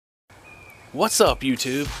What's up,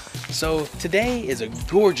 YouTube? So today is a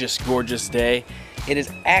gorgeous, gorgeous day. It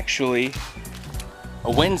is actually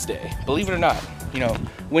a Wednesday, believe it or not. You know,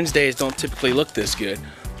 Wednesdays don't typically look this good,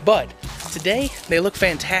 but today they look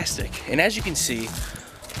fantastic. And as you can see,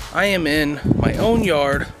 I am in my own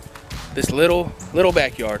yard, this little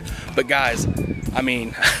backyard. But guys, I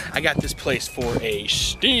mean, I got this place for a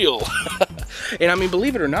steal. And I mean,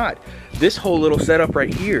 believe it or not, this whole little setup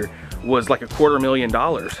right here was like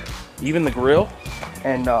 $250,000. Even the grill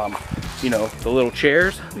and you know, the little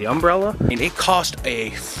chairs, the umbrella, and it cost a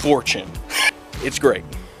fortune. It's great.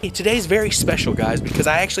 Hey, today's very special, guys, because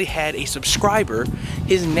I actually had a subscriber.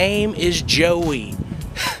 His name is Joey.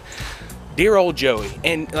 Dear old Joey.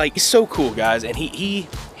 And like, he's so cool, guys. And he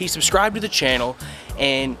subscribed to the channel,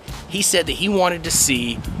 and he said that he wanted to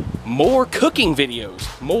see more cooking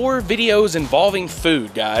videos, more videos involving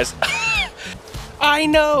food, guys. I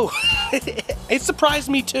know. It surprised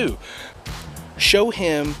me too. Show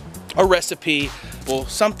him a recipe, well,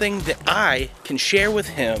 something that I can share with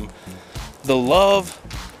him, the love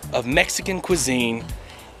of Mexican cuisine.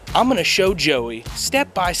 I'm gonna show Joey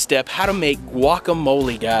step by step how to make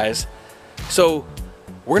guacamole, guys. So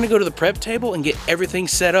we're gonna go to the prep table and get everything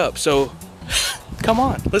set up. So come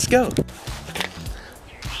on, let's go.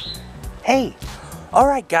 Hey, all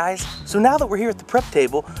right guys, so now that we're here at the prep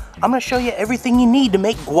table, I'm gonna show you everything you need to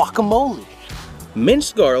make guacamole.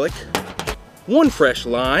 Minced garlic, 1 fresh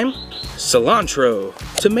lime, cilantro,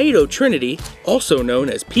 tomato trinity, also known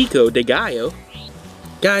as pico de gallo.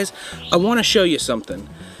 Guys, I wanna show you something.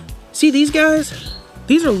 See these guys?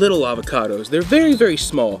 These are little avocados. They're very, very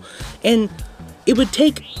small. And it would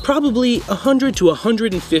take probably 100 to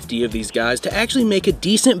 150 of these guys to actually make a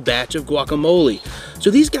decent batch of guacamole.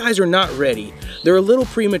 So these guys are not ready. They're a little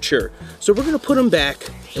premature. So we're gonna put them back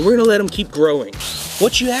and we're gonna let them keep growing.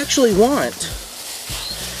 What you actually want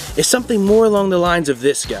is something more along the lines of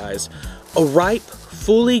this, guys. A ripe,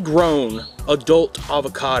 fully grown adult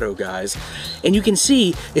avocado, guys. And you can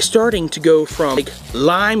see it's starting to go from like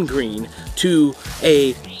lime green to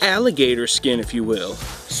a alligator skin, if you will.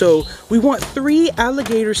 So we want 3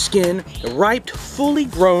 alligator skin, ripe, fully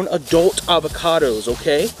grown adult avocados,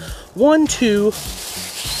 okay? 1, 2,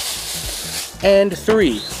 and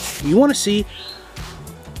 3. You wanna see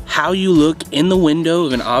how you look in the window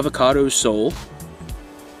of an avocado soul?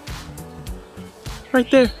 Right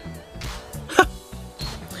there.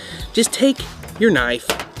 Just take your knife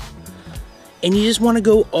and you just want to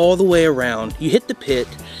go all the way around. You hit the pit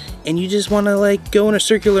and you just want to like go in a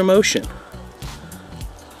circular motion.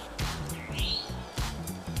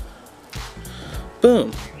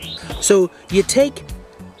 Boom. So you take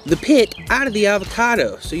the pit out of the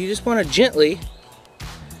avocado. So you just want to gently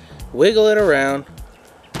wiggle it around.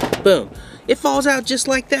 Boom. It falls out just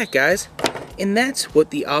like that, guys. And that's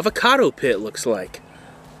what the avocado pit looks like.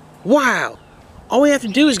 Wow. All we have to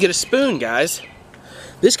do is get a spoon, guys.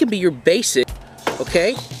 This could be your basic,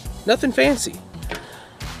 okay? Nothing fancy.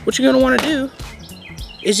 What you're gonna wanna do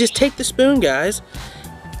is just take the spoon, guys,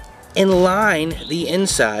 and line the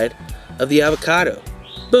inside of the avocado.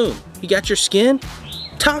 Boom, you got your skin,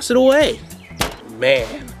 toss it away.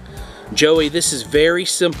 Man, Joey, this is very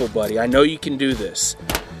simple, buddy. I know you can do this.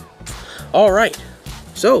 All right,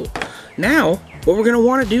 so now what we're gonna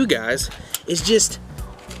wanna do, guys, is just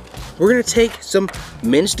we're gonna take some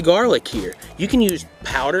minced garlic here. You can use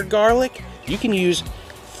powdered garlic. You can use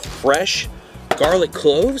fresh garlic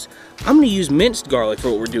cloves. I'm gonna use minced garlic for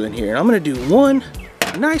what we're doing here. And I'm gonna do 1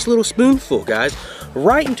 nice little spoonful, guys,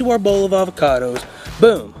 right into our bowl of avocados.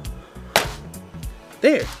 Boom.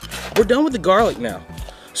 There, we're done with the garlic now.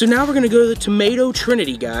 So now we're gonna go to the tomato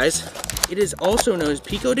trinity, guys. It is also known as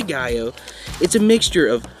pico de gallo. It's a mixture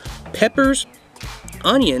of peppers,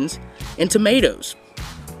 onions, and tomatoes.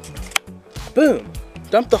 Boom,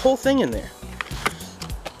 dump the whole thing in there.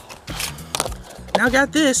 Now I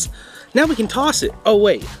got this, now we can toss it. Oh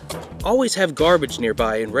wait, always have garbage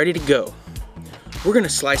nearby and ready to go. We're gonna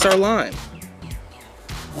slice our lime.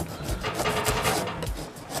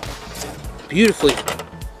 Beautifully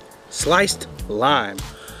sliced lime.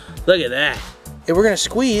 Look at that. And we're gonna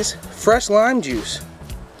squeeze fresh lime juice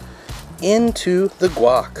into the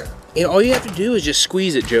guac. And all you have to do is just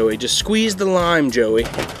squeeze it, Joey. Just squeeze the lime, Joey.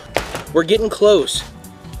 We're getting close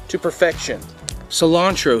to perfection.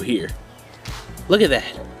 Cilantro here. Look at that.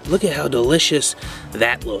 Look at how delicious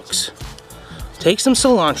that looks. Take some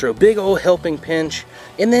cilantro, big old helping pinch,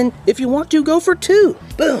 and then if you want to, go for 2.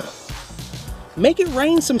 Boom. Make it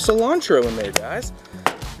rain some cilantro in there, guys.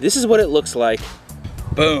 This is what it looks like.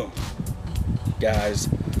 Boom. Guys,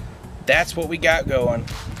 that's what we got going.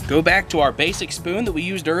 Go back to our basic spoon that we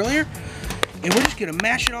used earlier, And we're just gonna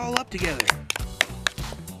mash it all up together.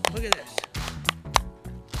 Look at this.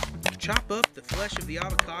 Chop up the flesh of the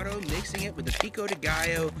avocado, mixing it with the pico de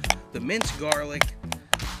gallo, the minced garlic,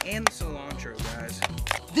 and the cilantro, guys.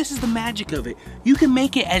 This is the magic of it. You can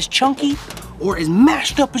make it as chunky or as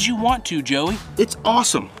mashed up as you want to, Joey. It's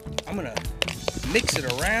awesome. I'm gonna mix it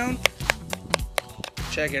around.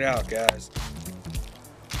 Check it out, guys.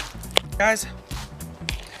 Guys,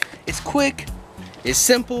 it's quick, it's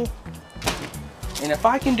simple, and if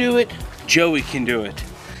I can do it, Joey can do it.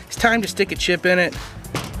 It's time to stick a chip in it.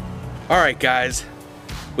 All right, guys,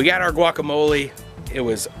 we got our guacamole. It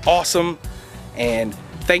was awesome, and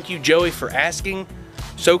thank you, Joey, for asking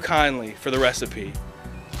so kindly for the recipe.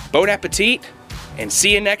 Bon appetit, and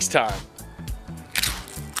see you next time.